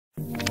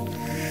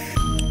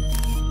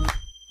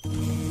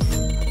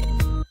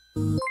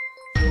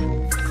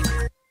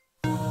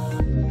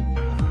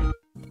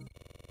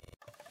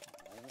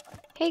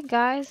Hey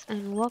guys,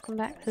 and welcome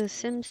back to The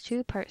Sims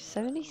 2 Part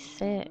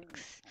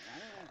 76.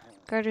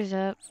 Garter's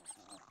up.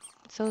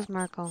 So is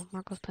Marco.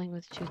 Marco's playing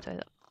with Juice.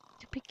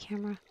 Stupid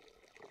camera.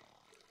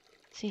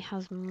 See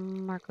how's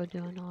Marco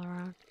doing all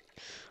around.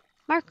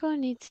 Marco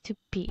needs to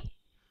pee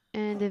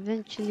and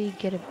eventually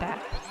get a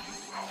bath.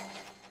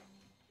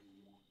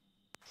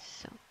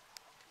 So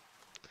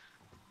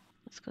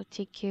let's go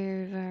take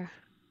care of our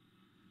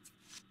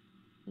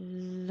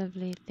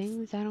lovely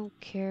things. I don't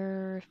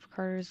care if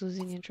Carter's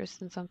losing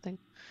interest in something.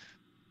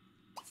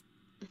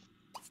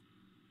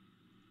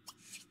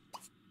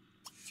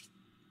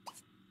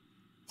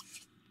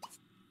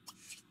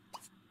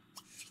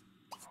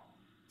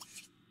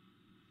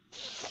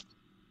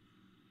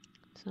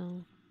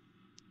 So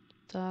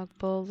dog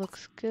bowl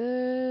looks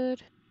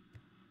good.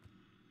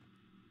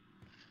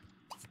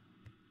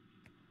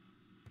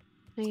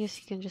 I guess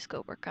he can just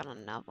go work on a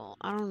novel.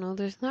 I don't know.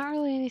 There's not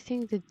really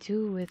anything to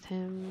do with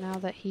him now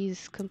that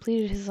he's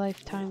completed his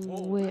lifetime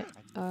want.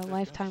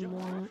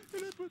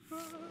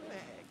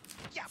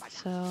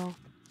 So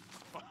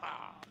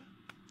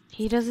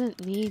he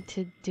doesn't need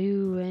to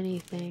do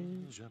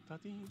anything.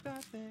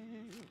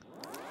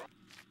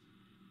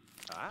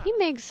 He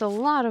makes a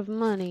lot of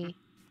money.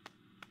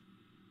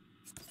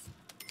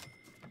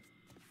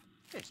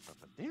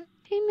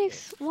 He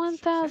makes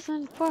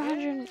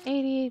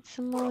 1,488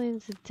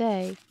 simoleons a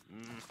day.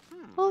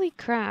 Holy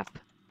crap.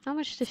 How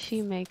much does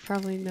she make?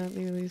 Probably not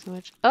nearly as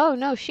much. Oh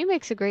no, she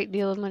makes a great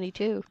deal of money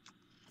too.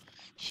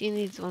 She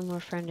needs one more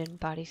friend in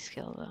body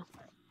skill though.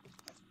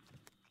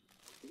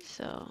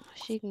 So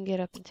she can get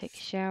up and take a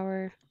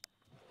shower.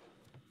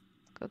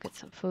 Go get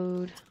some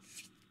food.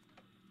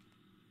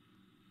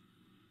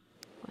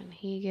 When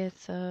he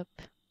gets up,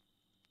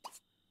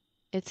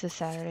 it's a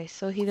Saturday,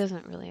 so he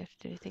doesn't really have to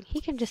do anything. He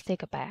can just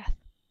take a bath.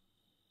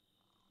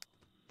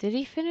 Did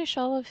he finish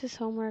all of his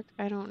homework?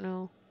 I don't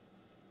know.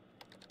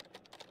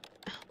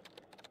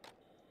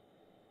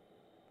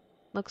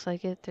 Looks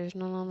like it. There's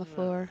none on the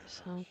floor,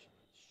 so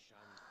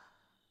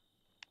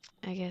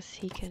I guess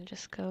he can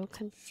just go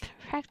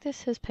practice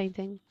his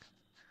painting.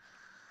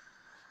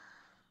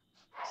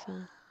 So,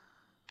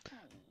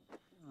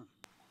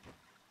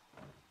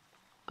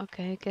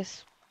 okay, I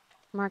guess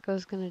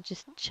Marco's gonna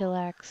just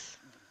chillax.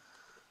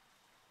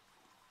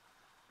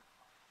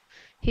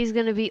 He's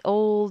gonna be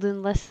old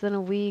in less than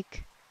a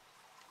week.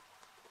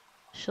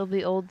 She'll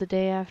be old the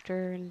day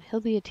after, and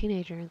he'll be a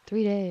teenager in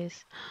 3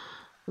 days.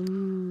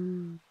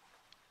 Ooh.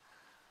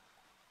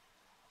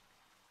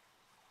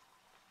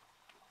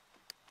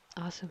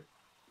 Awesome.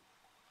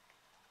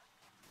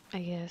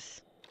 I guess.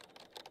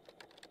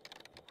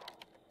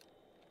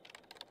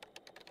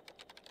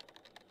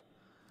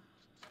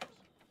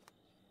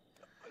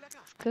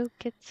 Let's go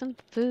get some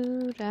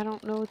food. I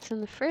don't know what's in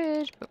the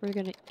fridge, but we're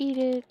gonna eat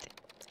it.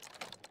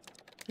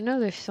 I know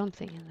there's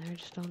something in there, I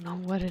just don't know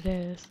what it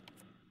is.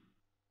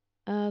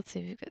 Let's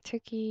see, we've got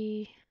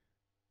turkey.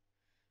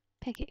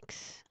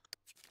 Pancakes.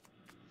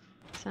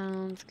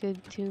 Sounds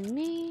good to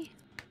me.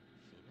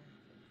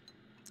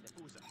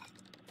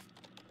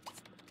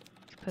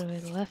 Put away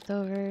the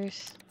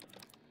leftovers.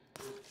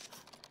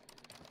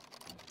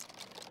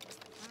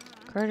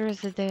 Quarter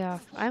is the day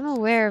off. I'm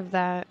aware of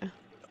that.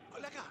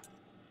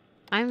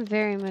 I'm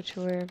very much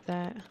aware of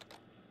that.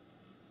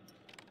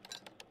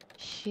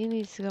 She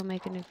needs to go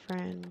make a new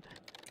friend.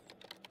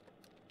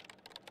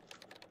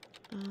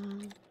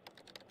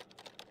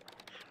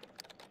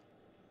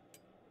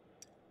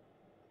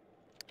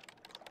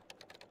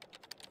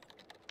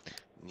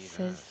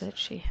 Says that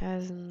she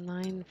has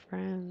 9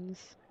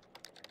 friends.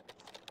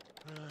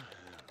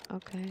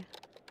 Okay.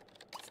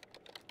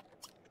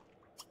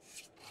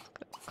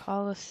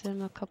 Call a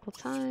sim a couple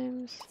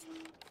times.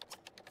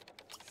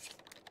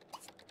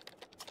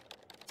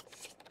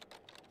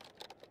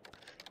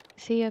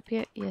 Is he up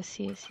yet? Yes,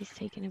 he is. He's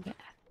taking a bath.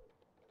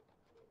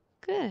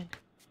 Good.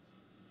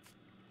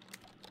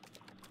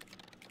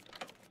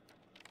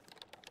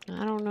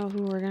 I don't know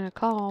who we're gonna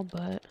call,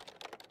 but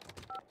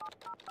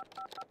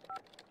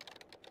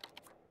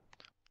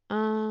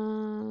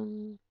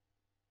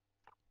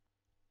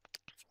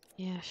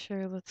yeah,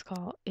 sure, let's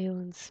call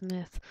Aylin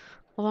Smith.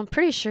 Well, I'm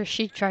pretty sure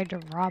she tried to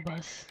rob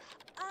us.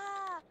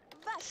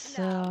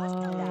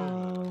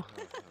 So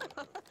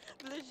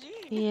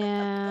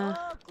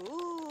yeah.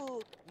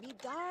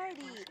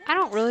 I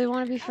don't really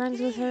want to be friends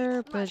with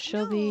her, but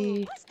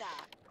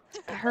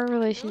her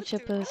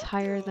relationship is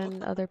higher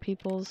than other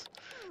people's.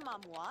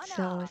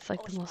 So it's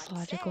like the most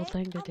logical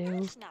thing to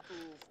do.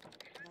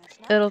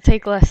 It'll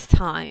take less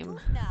time,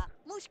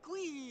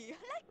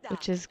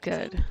 which is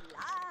good.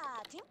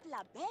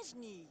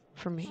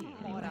 For me,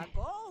 anyway.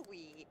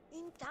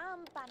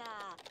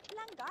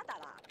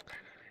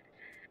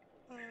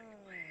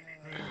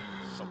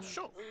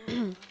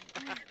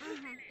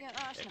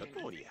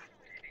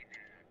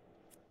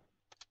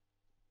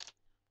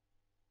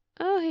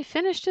 Oh, he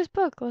finished his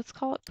book. Let's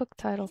call it book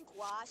title.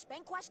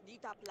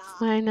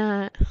 Why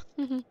not?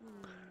 I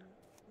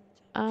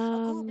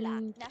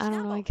don't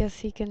know. I guess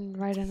he can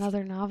write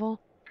another novel.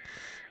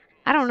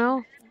 I don't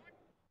know.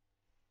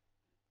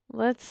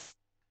 Let's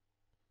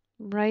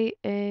write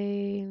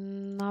a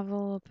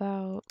novel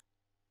about,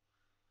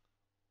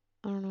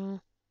 I don't know.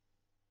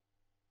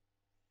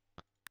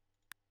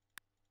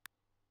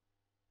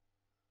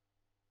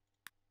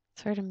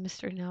 Let's write a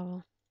mystery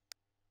novel.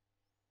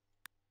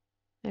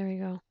 There we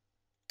go.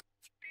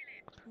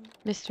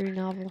 Mystery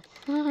novel.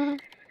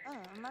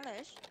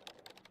 معلش.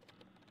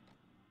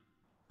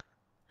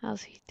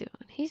 How's he doing?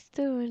 He's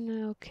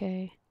doing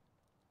okay.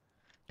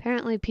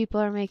 Apparently people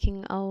are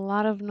making a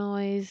lot of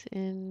noise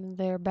in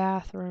their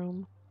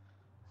bathroom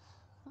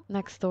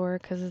next door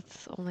because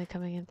it's only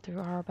coming in through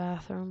our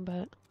bathroom,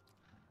 but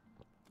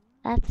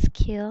that's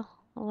cute.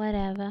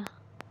 Whatever.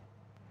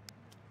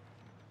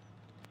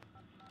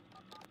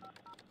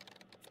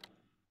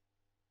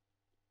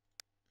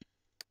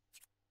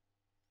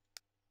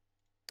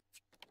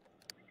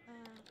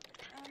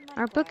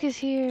 Our book is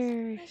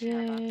here.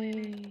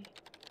 Yay.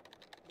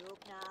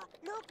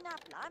 لبنى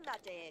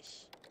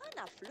بلامباديش.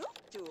 أنا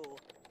فلوكتو.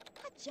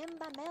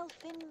 هجمبا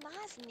ملفين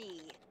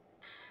مازني.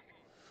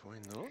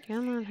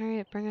 Come on, hurry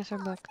up. Bring us our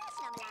book.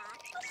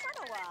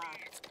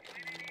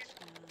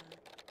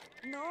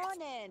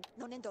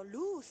 Nonen do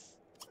luz.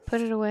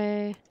 Put it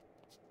away.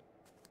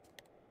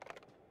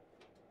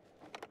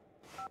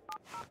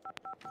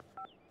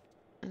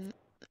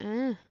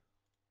 Eh.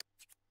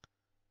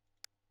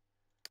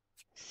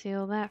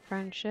 Seal that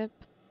friendship.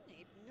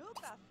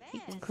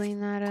 You can clean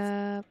that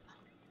up.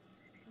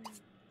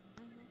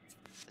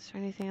 Is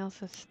there anything else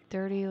that's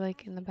dirty,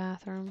 like in the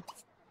bathroom?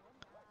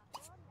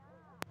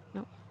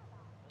 Nope.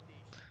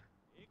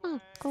 Oh,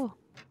 cool.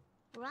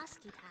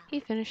 He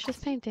finished his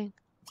painting.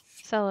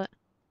 Sell it.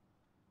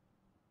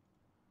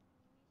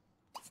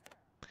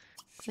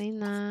 Clean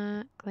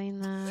that. Clean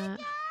that.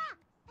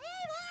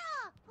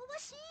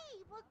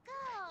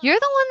 You're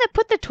the one that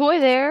put the toy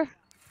there.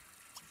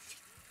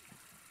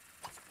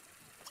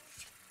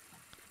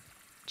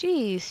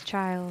 Jeez,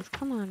 child.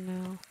 Come on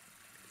now.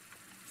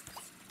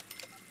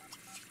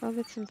 Go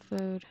get some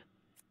food.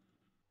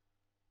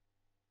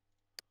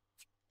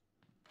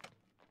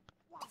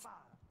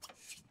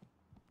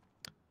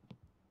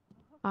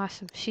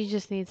 Awesome. She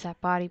just needs that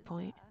body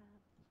point.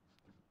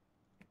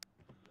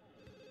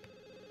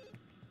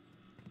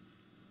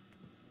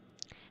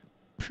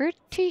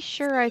 Pretty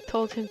sure I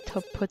told him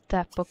to put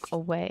that book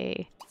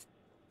away.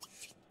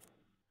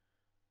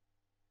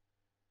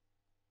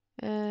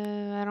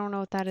 I don't know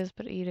what that is,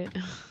 but eat it.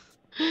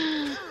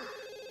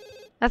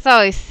 That's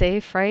always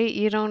safe, right?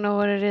 You don't know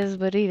what it is,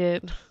 but eat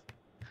it.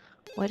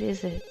 What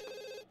is it?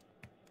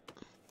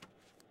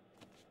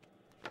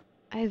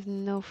 I have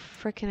no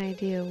freaking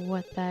idea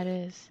what that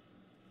is.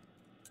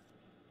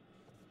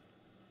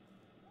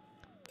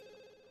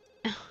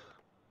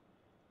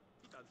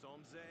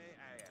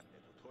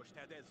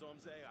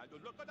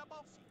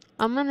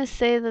 I'm gonna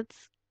say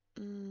that's...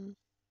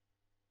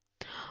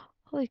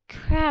 Holy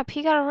crap,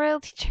 he got a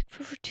royalty check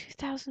for over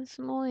 2,000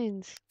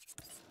 simoleons.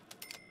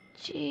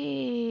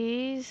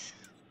 Jeez.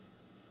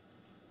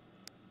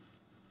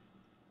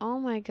 Oh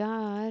my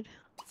god.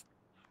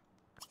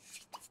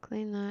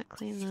 Clean that,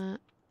 clean that.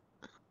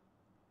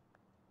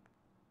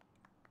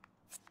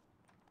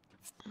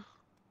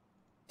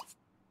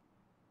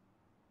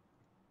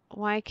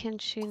 Why can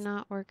she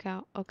not work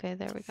out? Okay,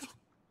 there we go.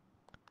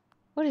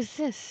 What is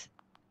this?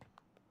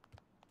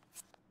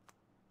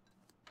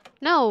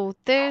 No,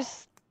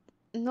 there's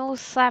no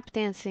slap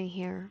dancing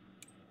here.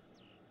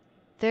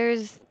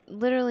 There's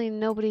literally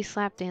nobody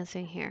slap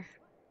dancing here.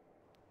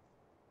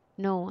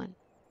 No one.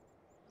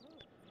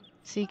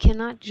 So you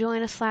cannot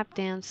join a slap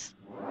dance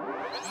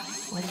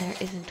when there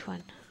isn't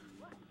one.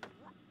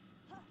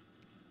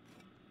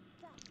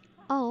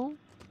 Oh.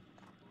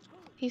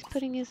 He's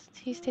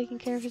taking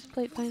care of his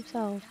plate by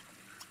himself.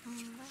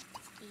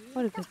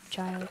 What a good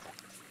child.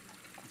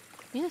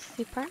 Yes,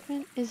 the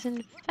apartment is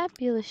in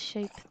fabulous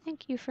shape.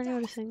 Thank you for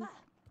noticing.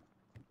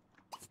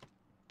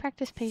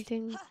 Practice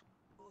painting.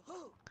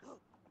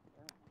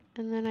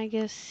 And then I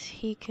guess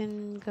he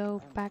can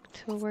go back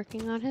to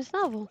working on his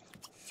novel.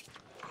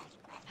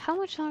 How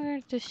much longer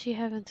does she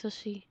have until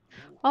she...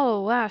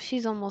 Oh, wow,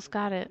 she's almost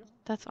got it.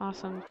 That's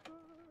awesome.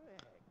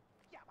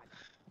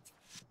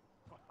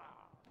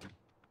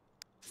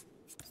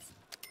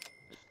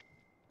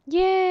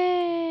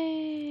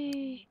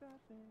 Yay!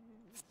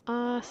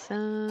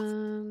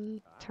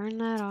 Awesome. Turn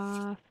that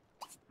off.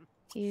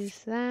 Use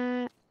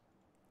that.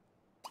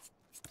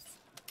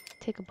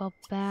 Take a bubble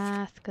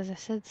bath, because I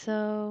said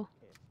so.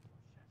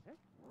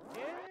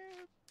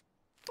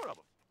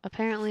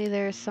 Apparently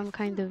there's some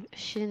kind of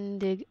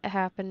shindig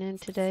happening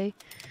today,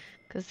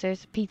 because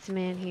there's a pizza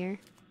man here.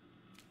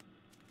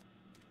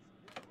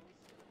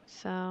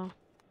 So,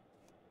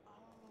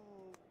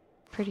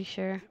 pretty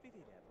sure.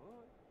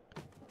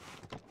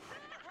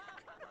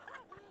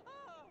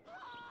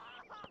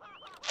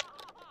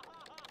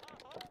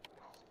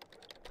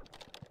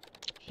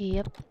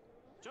 Yep.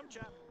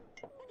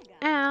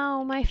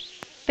 Ow, my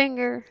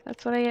finger.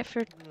 That's what I get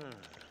for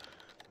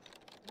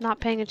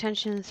not paying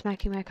attention and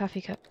smacking my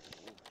coffee cup.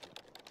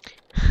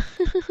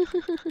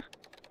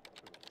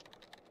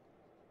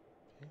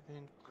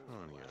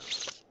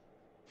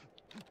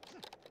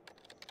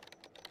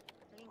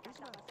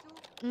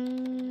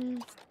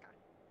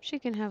 She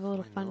can have a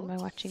little fun by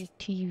watching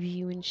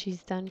TV when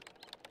she's done.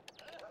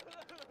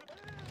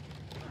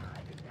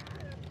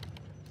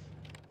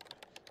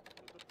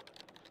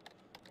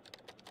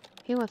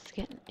 He wants to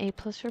get an A+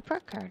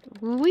 report card.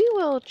 We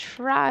will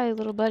try,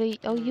 little buddy.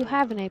 Oh, you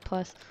have an A+.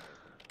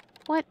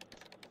 What?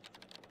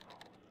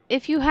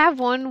 If you have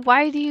one,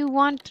 why do you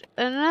want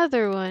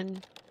another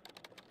one?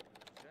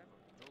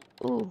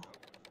 Ooh,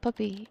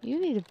 puppy,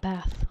 you need a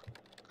bath.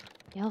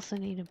 You also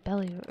need a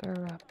belly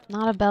rub.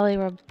 Not a belly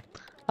rub.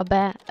 A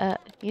bath.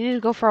 You need to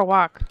go for a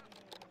walk.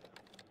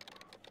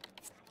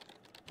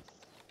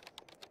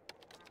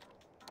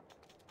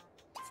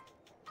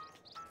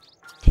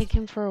 Take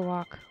him for a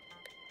walk.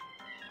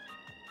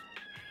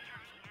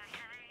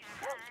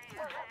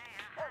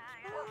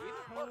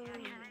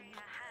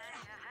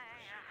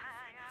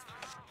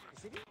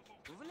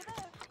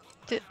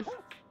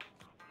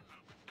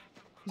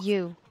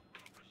 You.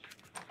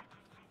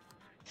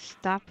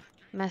 Stop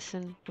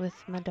messing with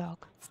my dog.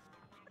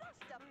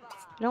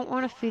 I don't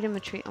want to feed him a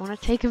treat. I want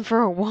to take him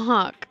for a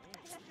walk.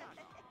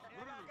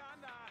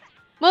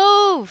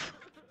 Move!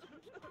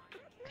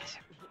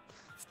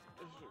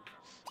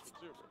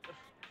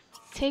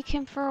 Take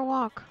him for a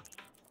walk.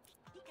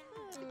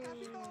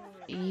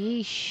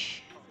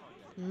 Yeesh.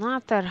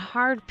 Not that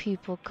hard,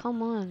 people.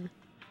 Come on.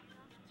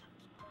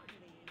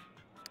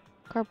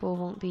 Carpool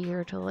won't be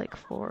here till like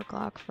 4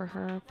 o'clock for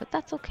her, but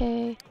that's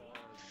okay.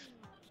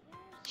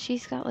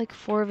 She's got like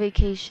 4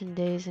 vacation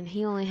days and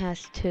he only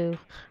has 2.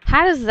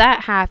 How does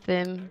that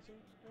happen?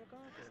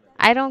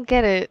 I don't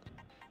get it.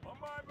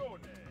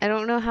 I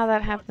don't know how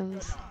that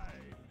happens.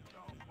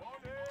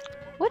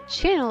 What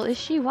channel is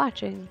she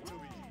watching?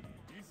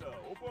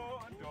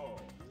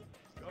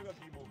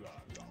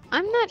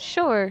 I'm not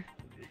sure.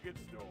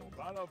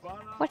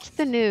 What's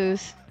the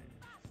news?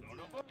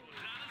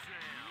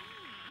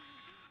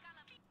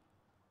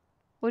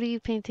 What are you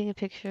painting a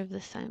picture of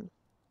this time?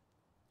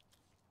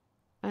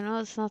 I know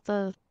it's not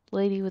the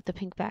lady with the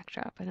pink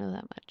backdrop. I know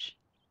that much.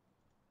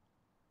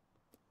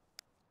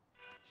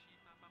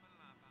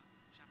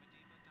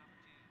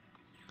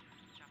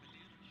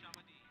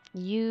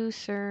 You,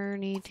 sir,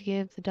 need to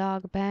give the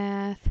dog a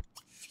bath.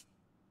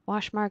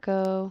 Wash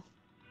Marco.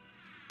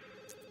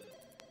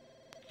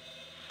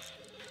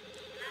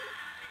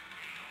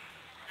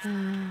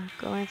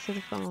 Go answer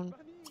the phone.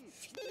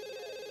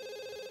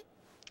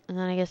 And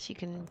then I guess you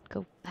can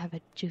go have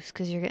a juice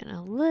because you're getting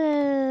a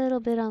little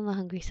bit on the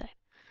hungry side.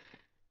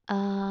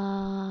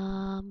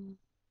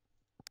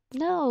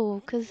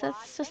 No, because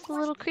that's just a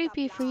little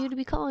creepy for you to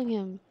be calling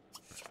him.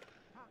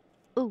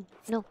 Ooh,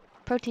 no.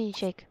 Protein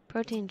shake.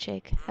 Protein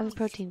shake. Have a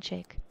protein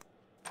shake.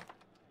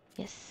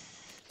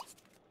 Yes.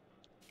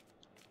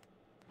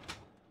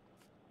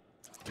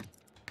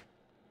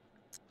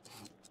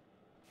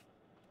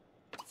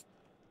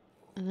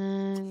 And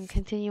then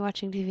continue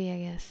watching TV, I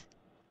guess.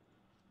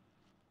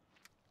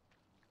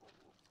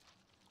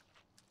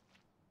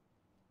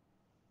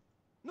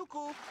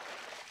 Nuku.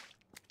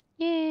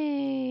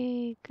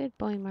 Yay! Good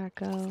boy,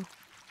 Marco.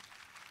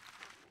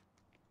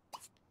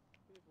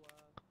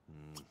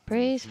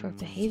 Praise for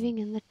behaving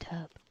in the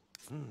tub.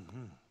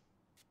 And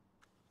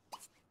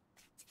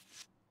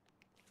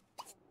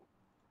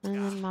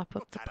then mop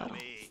up the puddle.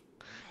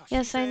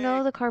 Yes, I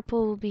know the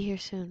carpool will be here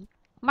soon.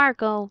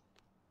 Marco! What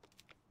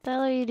the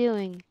hell are you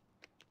doing?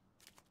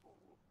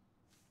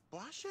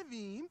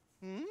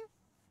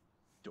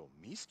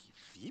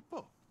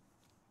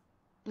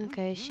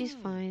 Okay, she's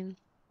fine.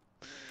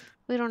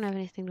 We don't have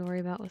anything to worry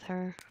about with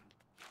her.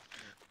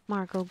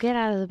 Marco, get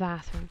out of the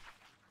bathroom.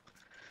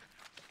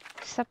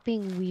 Stop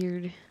being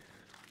weird.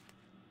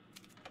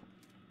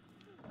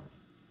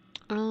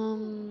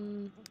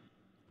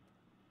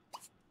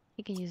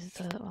 He can use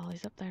the toilet while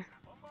he's up there.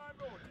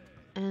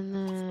 And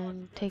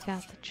then take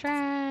out the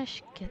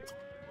trash.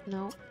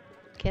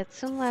 Get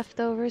some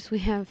leftovers. We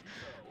have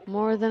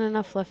more than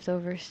enough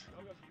leftovers.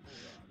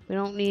 We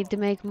don't need to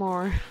make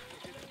more.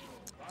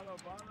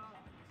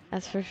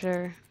 That's for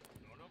sure.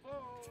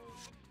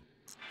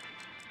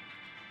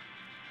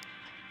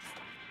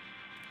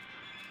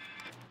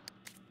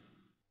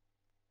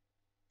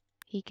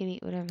 He can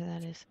eat whatever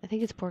that is. I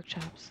think it's pork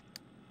chops.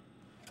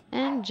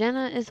 And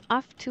Jenna is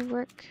off to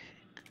work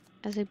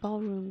as a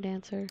ballroom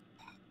dancer.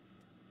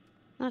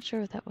 Not sure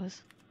what that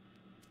was.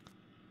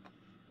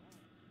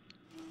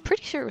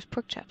 Pretty sure it was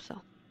pork chops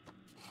though.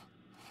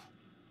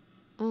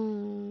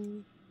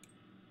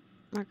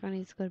 Marco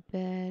needs to go to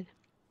bed.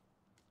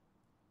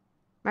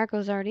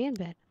 Marco's already in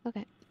bed.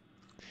 Okay.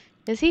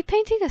 Is he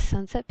painting a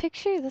sunset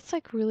picture? That's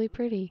like really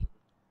pretty.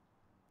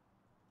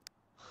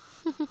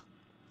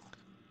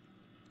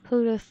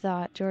 Who'd have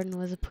thought Jordan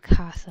was a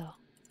Picasso?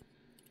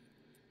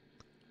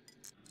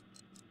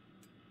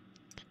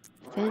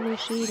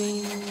 Finish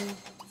eating.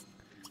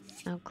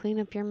 Now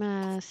clean up your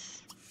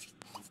mess.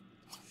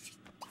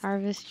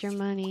 Harvest your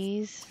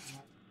monies.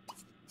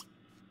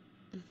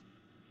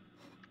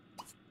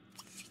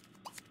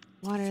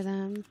 Water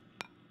them.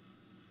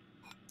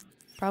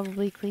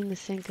 Probably clean the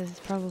sink because it's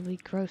probably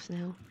gross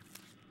now.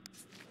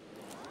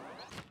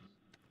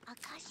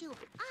 Akashu,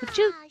 Would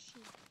you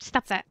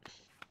stop that?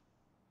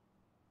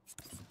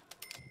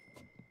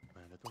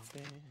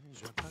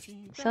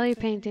 Sell your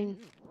painting.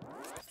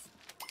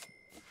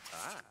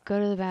 Go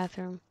to the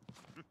bathroom.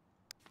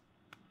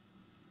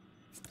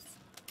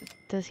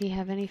 Does he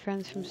have any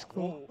friends from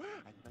school?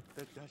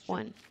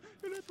 One.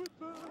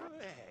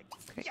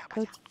 Great.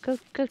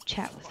 Go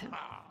chat with him.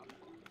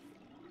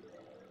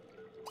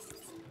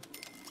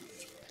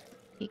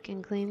 He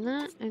can clean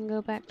that and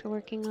go back to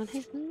working on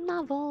his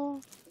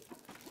novel.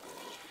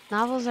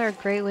 Novels are a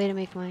great way to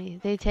make money.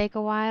 They take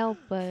a while,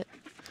 but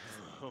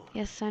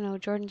yes, I know,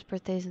 Jordan's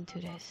birthday's in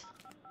 2 days.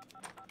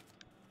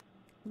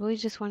 But we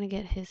just want to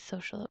get his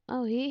social up.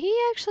 Oh, he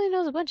actually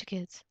knows a bunch of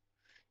kids.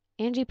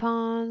 Angie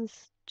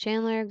Pons,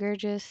 Chandler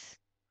Gurgis,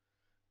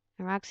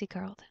 and Roxy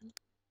Carlton.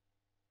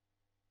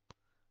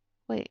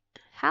 Wait,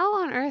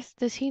 how on earth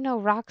does he know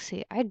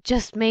Roxy? I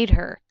just made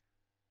her.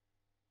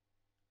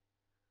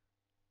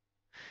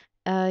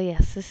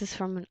 Yes, this is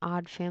from an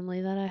odd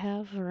family that I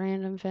have, a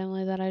random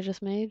family that I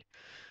just made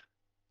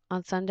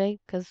on Sunday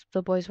because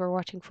the boys were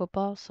watching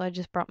football, so I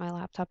just brought my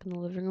laptop in the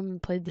living room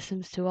and played The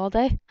Sims 2 all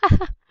day.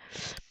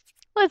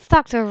 Let's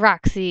talk to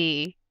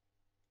Roxy.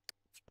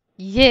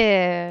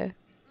 Yeah,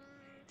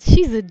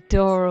 she's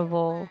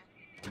adorable.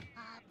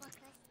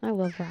 I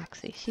love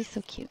Roxy. She's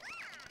so cute.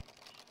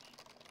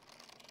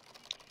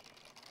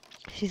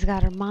 She's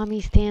got her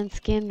mommy's tan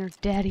skin and her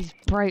daddy's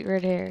bright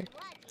red hair,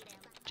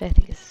 which I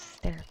think is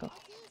hysterical.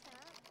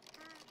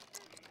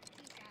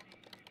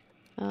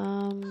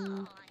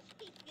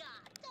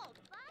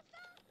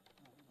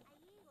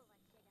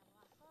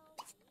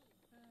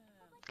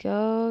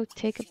 Go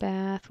take a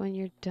bath when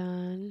you're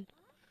done.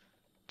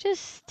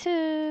 Just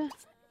to,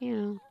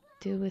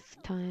 do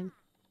with time.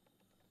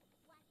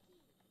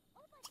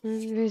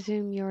 And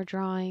resume your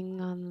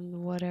drawing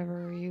on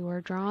whatever you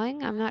were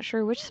drawing. I'm not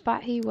sure which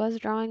spot he was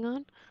drawing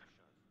on.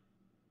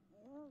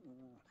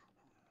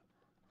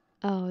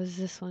 Oh, is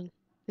this one.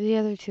 The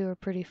other two are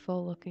pretty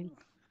full looking.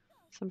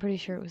 So I'm pretty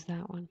sure it was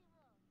that one.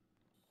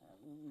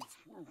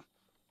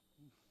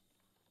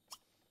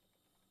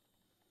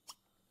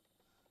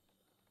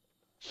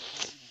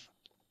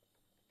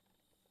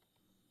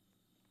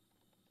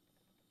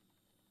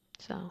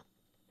 So.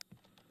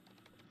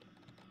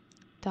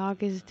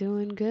 Dog is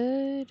doing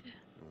good.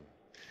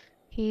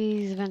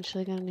 He's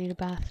eventually gonna need a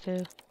bath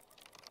too.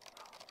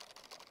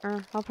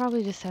 Or I'll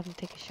probably just have him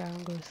take a shower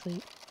and go to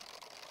sleep.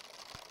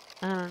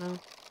 I don't know.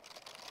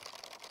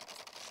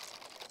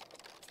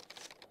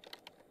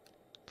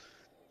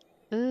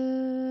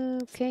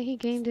 Okay, he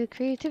gained a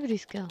creativity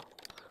skill.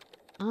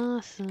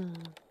 Awesome.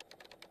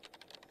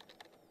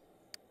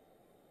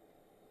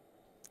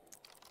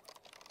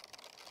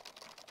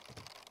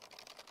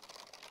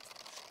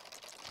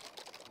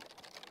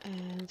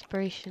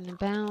 Inspiration and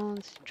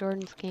balance.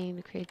 Jordan's gained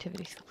a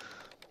creativity skill.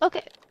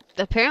 Okay,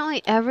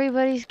 apparently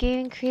everybody's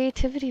gaining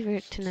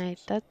creativity tonight.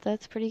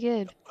 That's pretty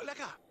good.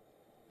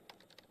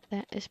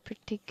 That is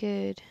pretty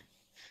good.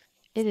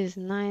 It is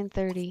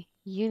 9:30.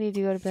 You need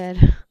to go to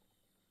bed.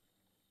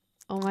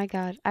 Oh my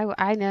god.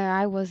 I know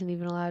I wasn't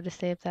even allowed to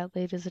stay up that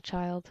late as a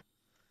child.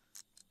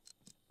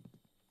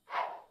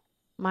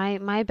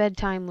 My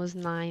bedtime was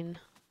 9.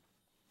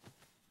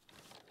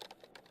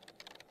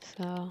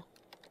 So,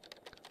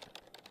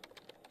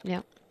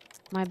 yep.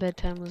 My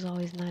bedtime was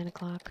always 9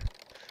 o'clock.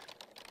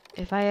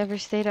 If I ever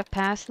stayed up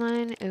past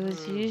 9, it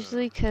was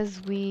usually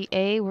because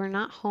were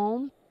not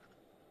home,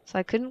 so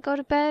I couldn't go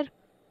to bed,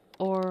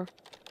 or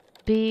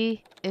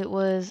B, it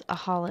was a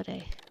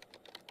holiday.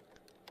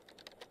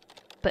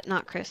 But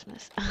not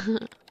Christmas.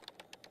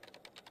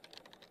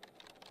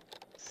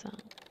 So,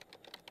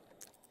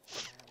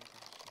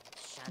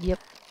 yep.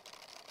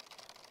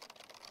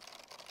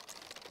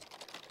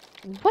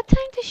 What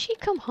time does she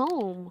come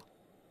home?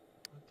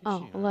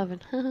 Oh,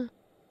 11.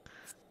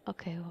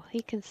 Okay, well,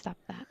 he can stop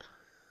that.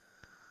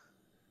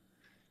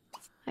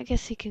 I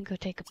guess he can go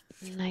take a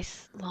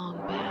nice long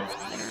bath,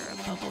 or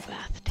a bubble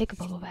bath. Take a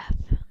bubble bath.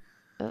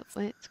 Oh,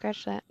 wait,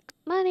 scratch that.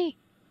 Money!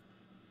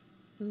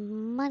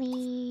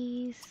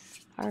 Monies!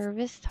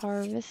 Harvest,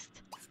 harvest,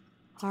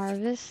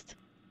 harvest.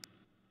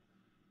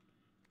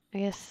 I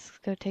guess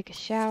go take a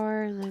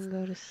shower and then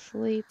go to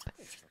sleep.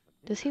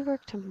 Does he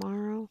work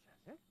tomorrow?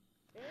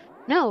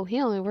 No, he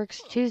only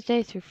works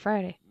Tuesday through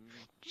Friday.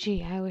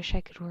 Gee, I wish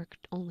I could work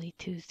only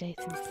Tuesday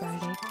through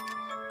Friday.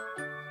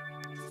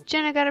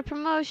 Jenna got a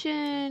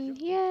promotion!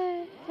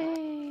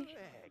 Yay!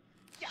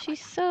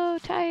 She's so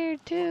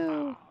tired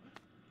too.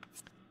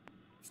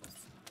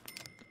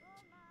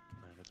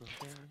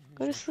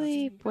 Go to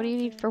sleep. What do you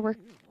need for work?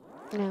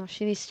 No,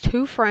 she needs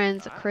 2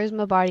 friends, a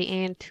charisma body,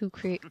 and 2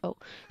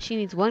 she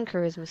needs 1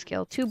 charisma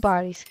skill, 2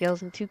 body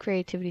skills, and 2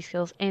 creativity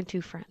skills, and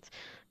 2 friends.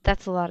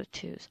 That's a lot of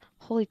 2s.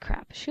 Holy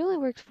crap. She only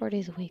works 4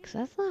 days a week, so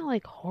that's not,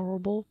 like,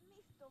 horrible.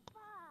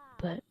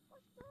 But,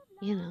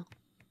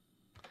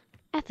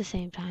 at the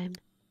same time,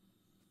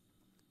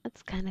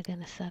 that's kind of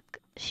gonna suck.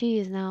 She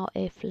is now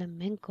a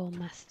flamenco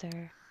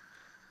master.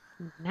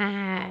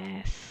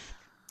 Nice.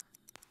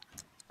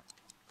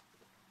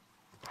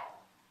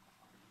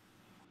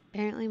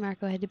 Apparently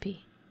Marco had to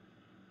pee.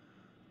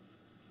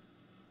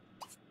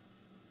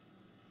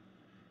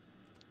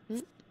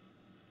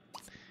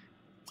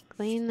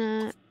 clean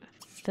that,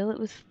 fill it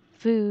with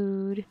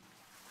food,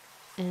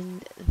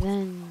 and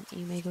then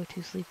you may go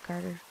to sleep,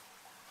 Carter.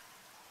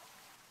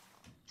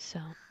 So,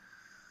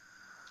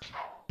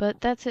 but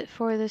that's it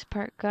for this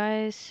part,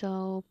 guys.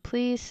 So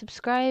please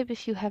subscribe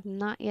if you have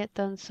not yet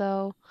done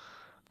so.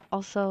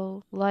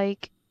 Also,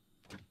 like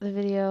the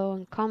video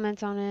and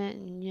comment on it,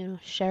 and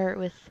share it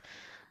with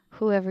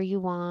whoever you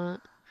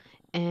want.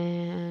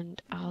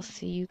 And I'll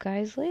see you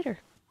guys later.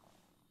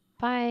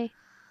 Bye.